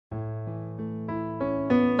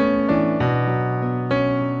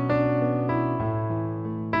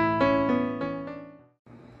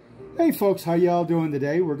Hey folks, how y'all doing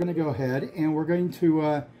today? We're going to go ahead and we're going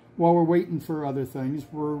to, while we're waiting for other things,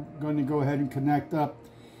 we're going to go ahead and connect up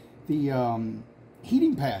the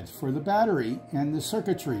heating pads for the battery and the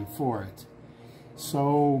circuitry for it.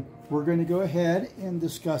 So we're going to go ahead and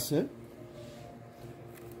discuss it.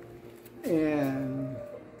 And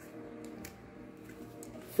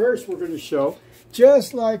first we're going to show,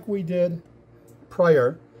 just like we did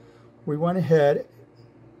prior, we went ahead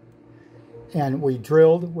and we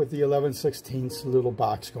drilled with the 11/16 little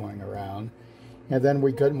box going around. And then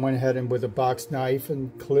we went ahead and with a box knife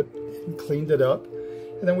and clipped and cleaned it up.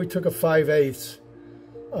 And then we took a 5/8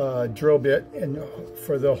 drill bit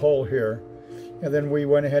for the hole here. And then we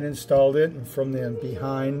went ahead and installed it and from the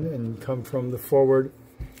behind and come from the forward.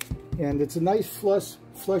 And it's a nice flush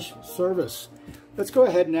surface. Let's go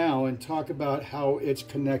ahead now and talk about how it's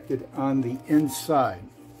connected on the inside.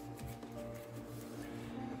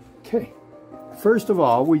 Okay. First of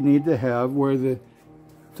all, we need to have where the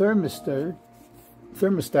thermostat,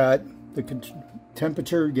 the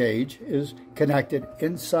temperature gauge, is connected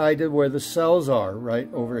inside of where the cells are,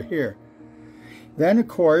 right over here. Then, of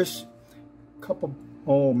course, a couple,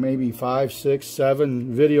 maybe 5, 6,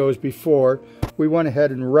 7 videos before, we went ahead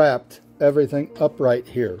and wrapped everything up right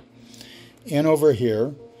here, and over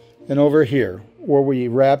here, where we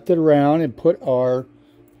wrapped it around and put our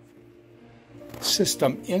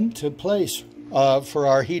system into place for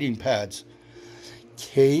our heating pads.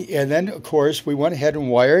 Okay, and then of course we went ahead and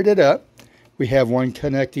wired it up. We have one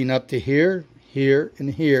connecting up to here, here,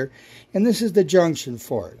 and here, and this is the junction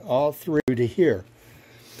for it, all through to here.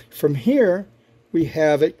 From here, we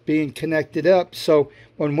have it being connected up, so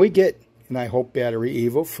when we get, and I hope Battery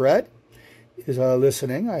Evil, Fred, is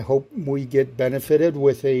listening, I hope we get benefited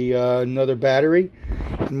with another battery,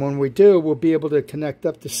 and when we do, we'll be able to connect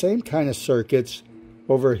up the same kind of circuits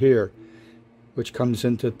over here, which comes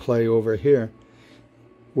into play over here,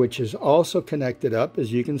 which is also connected up,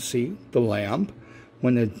 as you can see, the lamp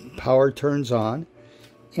when the power turns on,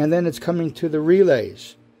 and then it's coming to the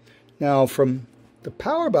relays. Now from the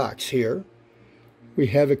power box here, we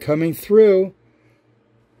have it coming through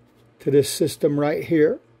to this system right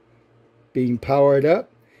here, being powered up,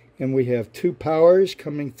 and we have 2 powers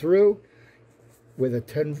coming through with a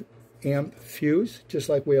 10 amp fuse, just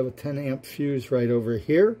like we have a 10 amp fuse right over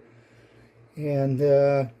here. And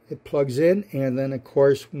it plugs in, and then of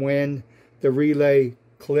course when the relay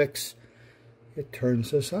clicks, it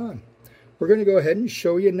turns us on. We're going to go ahead and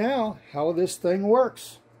show you now how this thing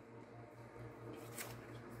works.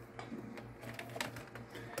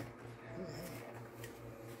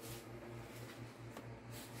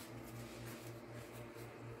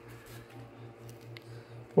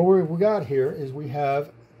 What we got here is we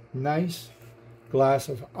have a nice glass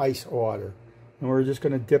of ice water, and we're just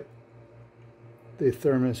going to dip the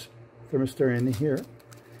thermistor in here,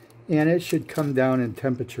 and it should come down in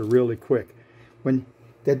temperature really quick. When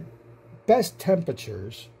the best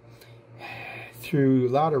temperatures through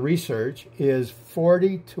a lot of research is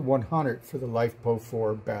 40 to 100 for the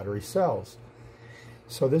LiFePO4 battery cells.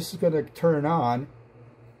 So this is going to turn on,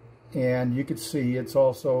 and you can see it's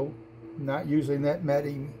also not using that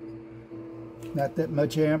not that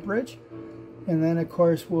much amperage. And then of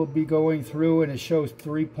course we'll be going through, and it shows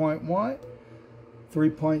 3.1,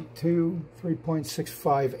 3.2,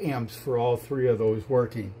 3.65 amps for all 3 of those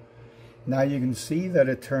working. Now you can see that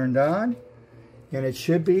it turned on, and it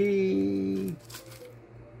should be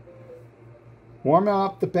warming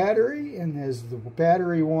up the battery, and as the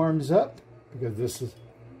battery warms up, because this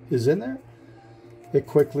is in there, it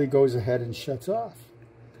quickly goes ahead and shuts off.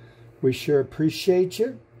 We sure appreciate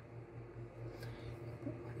you.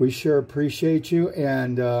 We sure appreciate you,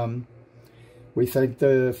 and we thank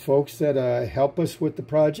the folks that help us with the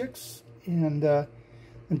projects. And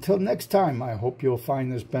until next time, I hope you'll find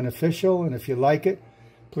this beneficial. And if you like it,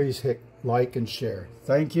 please hit like and share.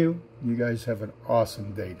 Thank you. You guys have an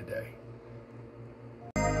awesome day today.